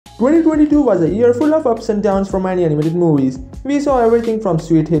2022 was a year full of ups and downs for many animated movies. We saw everything from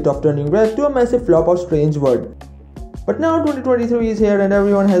sweet hit of Turning Red to a massive flop of Strange World. But now 2023 is here and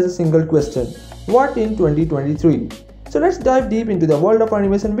everyone has a single question. What in 2023? So let's dive deep into the world of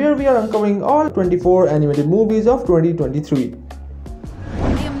animation where we are uncovering all 24 animated movies of 2023.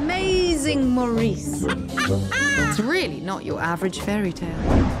 The Amazing Maurice. It's really not your average fairy tale.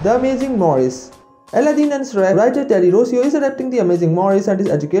 The Amazing Maurice. Aladdin and Shrek writer Terry Rossio is adapting The Amazing Maurice and his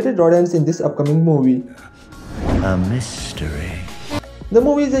educated rodents in this upcoming movie. A mystery. The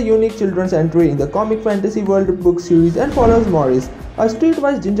movie is a unique children's entry in the comic fantasy world book series and follows Maurice, a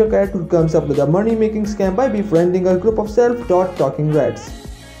streetwise ginger cat who comes up with a money-making scam by befriending a group of self-taught talking rats.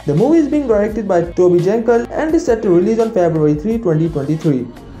 The movie is being directed by Toby Jankel and is set to release on February 3, 2023.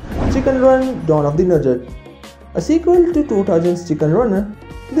 Chicken Run: Dawn of the Nugget. A sequel to 2000's Chicken Run,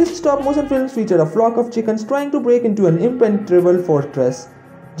 this stop-motion film featured a flock of chickens trying to break into an impenetrable fortress.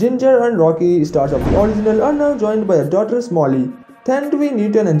 Ginger and Rocky, stars of the original, are now joined by a daughter Molly. Thandwi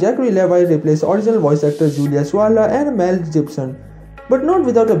Newton and Zachary Levi replace original voice actors Julia Swala and Mel Gibson, but not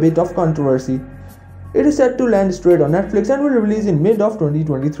without a bit of controversy. It is set to land straight on Netflix and will release in mid of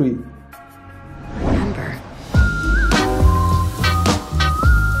 2023.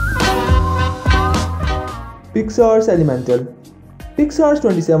 Pixar's Elemental. Pixar's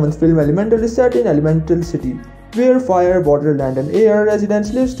 27th film Elemental is set in Elemental City, where fire, water, land and air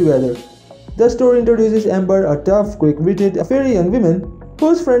residents live together. The story introduces Amber, a tough, quick-witted, very young woman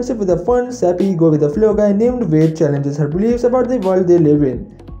whose friendship with a fun, sappy, go-with-the-flow guy named Wade challenges her beliefs about the world they live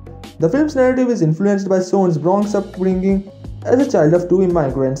in. The film's narrative is influenced by Sohn's Bronx upbringing as a child of two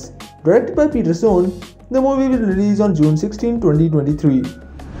immigrants. Directed by Peter Sohn, the movie will release on June 16, 2023.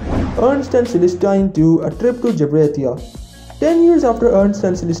 Ernst and Celestine 2: A Trip to Gibraltar. 10 years after Ernst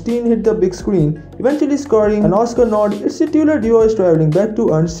and Celestine hit the big screen, eventually scoring an Oscar nod, its titular duo is traveling back to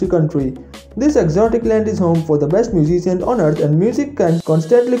Ernst's country. This exotic land is home for the best musicians on earth and music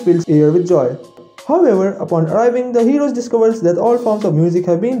constantly fills air with joy. However, upon arriving, the heroes discover that all forms of music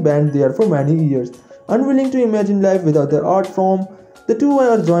have been banned there for many years. Unwilling to imagine life without their art form, the two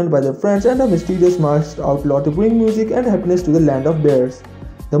are joined by their friends and a mysterious masked outlaw to bring music and happiness to the land of bears.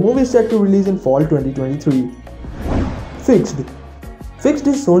 The movie is set to release in fall 2023. Fixed. Fixed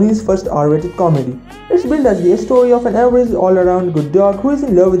is Sony's first R-rated comedy. It's billed as the story of an average all-around good dog who is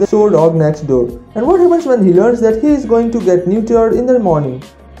in love with the sore dog next door. And what happens when he learns that he is going to get neutered in the morning?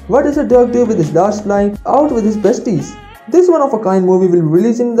 What does a dog do with his last flight out with his besties? This one-of-a-kind movie will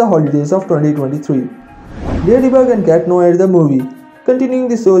release in the holidays of 2023. Ladybug and Cat Noir the movie. Continuing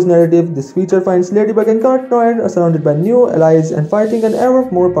the show's narrative, this feature finds Ladybug and Cat Noir are surrounded by new allies and fighting an ever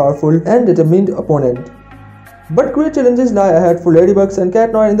more powerful and determined opponent. But great challenges lie ahead for Ladybugs and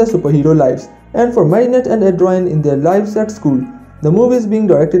Cat Noir in their superhero lives, and for Marinette and Adrien in their lives at school. The movie is being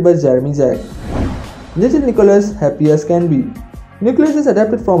directed by Jeremy Zach. Little Nicholas, Happy as Can Be. Nicholas is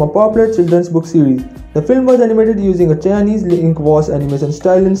adapted from a popular children's book series. The film was animated using a Chinese ink wash animation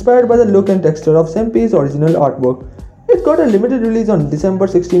style inspired by the look and texture of Senpei's original artwork. It got a limited release on December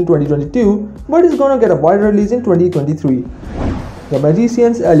 16, 2022, but is gonna get a wider release in 2023. The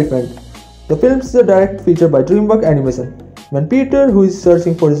Magician's Elephant. The film is a direct feature by DreamWorks Animation. When Peter, who is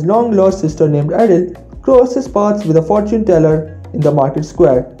searching for his long-lost sister named Adele, crosses paths with a fortune teller in the market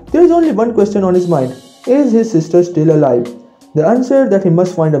square, there is only one question on his mind: is his sister still alive? The answer, that he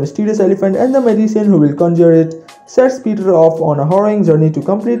must find a mysterious elephant and the magician who will conjure it, sets Peter off on a harrowing journey to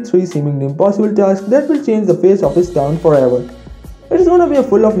complete 3 seemingly impossible tasks that will change the face of his town forever. It is gonna be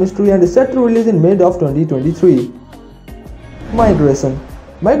full of mystery and is set to release in mid of 2023. Migration.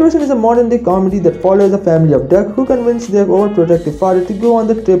 Migration is a modern-day comedy that follows a family of ducks who convince their overprotective father to go on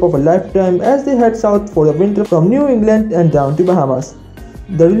the trip of a lifetime as they head south for the winter from New England and down to Bahamas.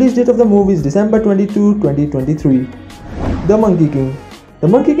 The release date of the movie is December 22, 2023. The Monkey King. The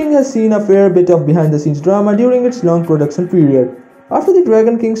Monkey King has seen a fair bit of behind-the-scenes drama during its long production period. After the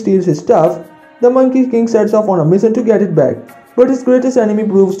Dragon King steals his stuff, the Monkey King sets off on a mission to get it back, but his greatest enemy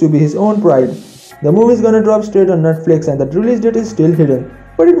proves to be his own pride. The movie is gonna drop straight on Netflix and the release date is still hidden,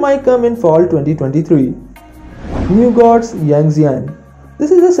 but it might come in fall 2023. New Gods: Yang Xian.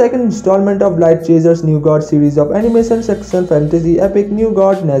 This is the second installment of Light Chaser's New God series of animation section fantasy epic New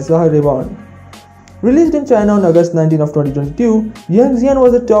God Nezha Reborn. Released in China on August 19 of 2022, Yang Xian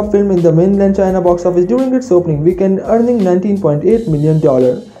was the top film in the mainland China box office during its opening weekend, earning $19.8 million,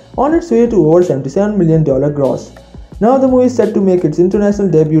 on its way to over $77 million gross. Now the movie is set to make its international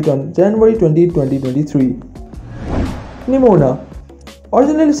debut on January 20, 2023. Nimona.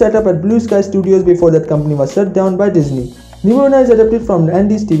 Originally set up at Blue Sky Studios before that company was shut down by Disney, Nimona is adapted from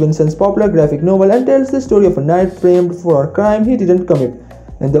Andy Stevenson's popular graphic novel and tells the story of a knight framed for a crime he didn't commit.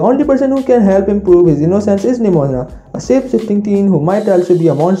 and the only person who can help him prove his innocence is Nimona, a shape-shifting teen who might also be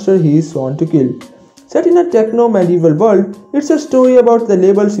a monster he is sworn to kill. Set in a techno-medieval world, it's a story about the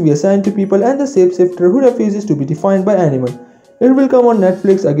labels we assign to people and the shapeshifter who refuses to be defined by anyone. It will come on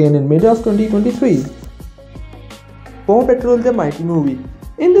Netflix again in mid of 2023. Paw Patrol the Mighty Movie.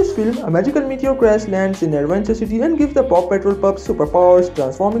 In this film, a magical meteor crash lands in Adventure City and gives the Paw Patrol pups superpowers,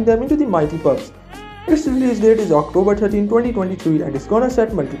 transforming them into the Mighty Pups. Its release date is October 13, 2023 and is gonna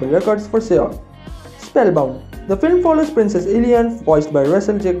set multiple records for sure. Spellbound. The film follows Princess Ilian, voiced by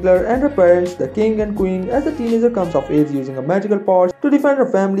Russell Ziegler, and her parents, the King and Queen, as the teenager comes of age using her magical powers to defend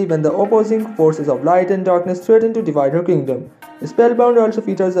her family when the opposing forces of light and darkness threaten to divide her kingdom. Spellbound also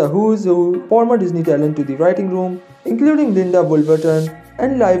features a who's who former Disney talent to the writing room, including Linda Woolverton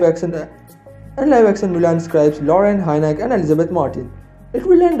and live-action Mulan scribes Lauren Hynek and Elizabeth Martin. It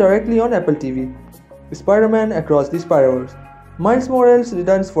will land directly on Apple TV. Spiderman Across the Spiderverse. Miles Morales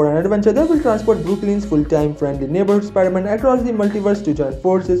returns for an adventure that will transport Brooklyn's full-time friendly neighborhood Spider-Man across the multiverse to join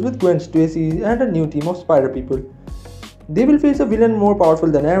forces with Gwen Stacy and a new team of Spider People. They will face a villain more powerful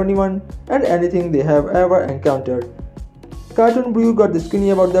than anyone and anything they have ever encountered. Cartoon Brew got the skinny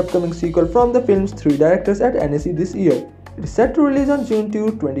about the upcoming sequel from the film's 3 directors at NSC this year. It is set to release on June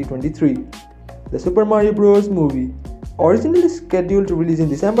 2, 2023. The Super Mario Bros. Movie. Originally scheduled to release in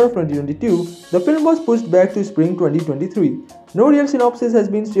December of 2022, the film was pushed back to spring 2023. No real synopsis has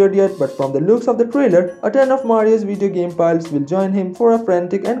been shared yet, but from the looks of the trailer, a ton of Mario's video game pals will join him for a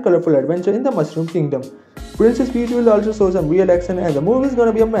frantic and colorful adventure in the Mushroom Kingdom. Princess Peach will also show some real action and the movie is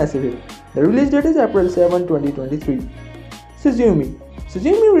gonna be a massive hit. The release date is April 7, 2023. Suzume.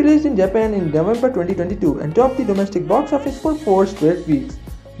 Suzume released in Japan in November 2022 and topped the domestic box office for 4 straight weeks.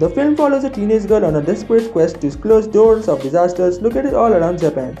 The film follows a teenage girl on a desperate quest to close doors of disasters located all around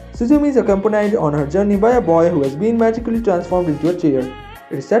Japan. Suzume is accompanied on her journey by a boy who has been magically transformed into a chair.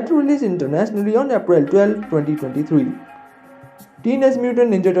 It is set to release internationally on April 12, 2023. Teenage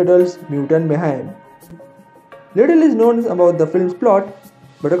Mutant Ninja Turtles Mutant Mayhem. Little is known about the film's plot,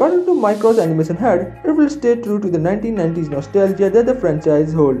 but according to Micro's animation head, it will stay true to the 1990s nostalgia that the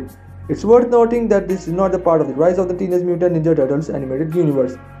franchise holds. It's worth noting that this is not a part of the Rise of the Teenage Mutant Ninja Turtles animated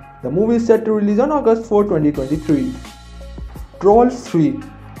universe. The movie is set to release on August 4, 2023. Trolls 3.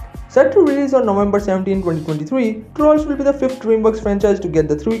 Set to release on November 17, 2023, Trolls will be the 5th DreamWorks franchise to get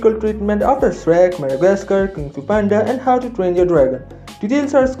the threequel treatment after Shrek, Madagascar, Kung Fu Panda, and How to Train Your Dragon.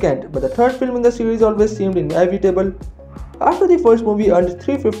 Details are scant, but the third film in the series always seemed inevitable. After the first movie earned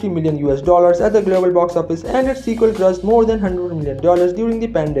 $350 million at the global box office and its sequel grossed more than $100 million during the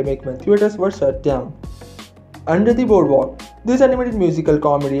pandemic when theaters were shut down. Under the Boardwalk. This animated musical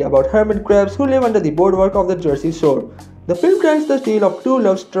comedy about hermit crabs who live under the boardwalk of the Jersey Shore. The film tells the tale of 2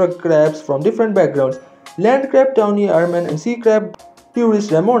 love-struck crabs from different backgrounds, land crab Tony Ehrman and sea crab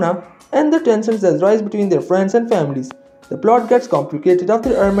tourist Ramona, and the tensions that rise between their friends and families. The plot gets complicated after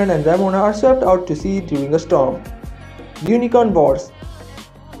Ehrman and Ramona are swept out to sea during a storm. Unicorn Wars.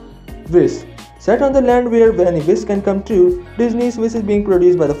 Wish. Set on the land where any wish can come true, Disney's Wish is being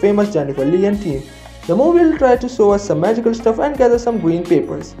produced by the famous Jennifer Lee and team. The movie will try to show us some magical stuff and gather some green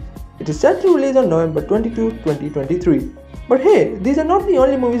papers. It is set to release on November 22, 2023. But hey, these are not the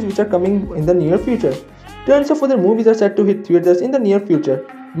only movies which are coming in the near future. Tons of other movies are set to hit theaters in the near future.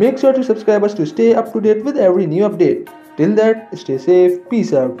 Make sure to subscribe us to stay up to date with every new update. Till that, stay safe,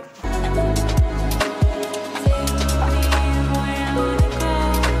 peace out.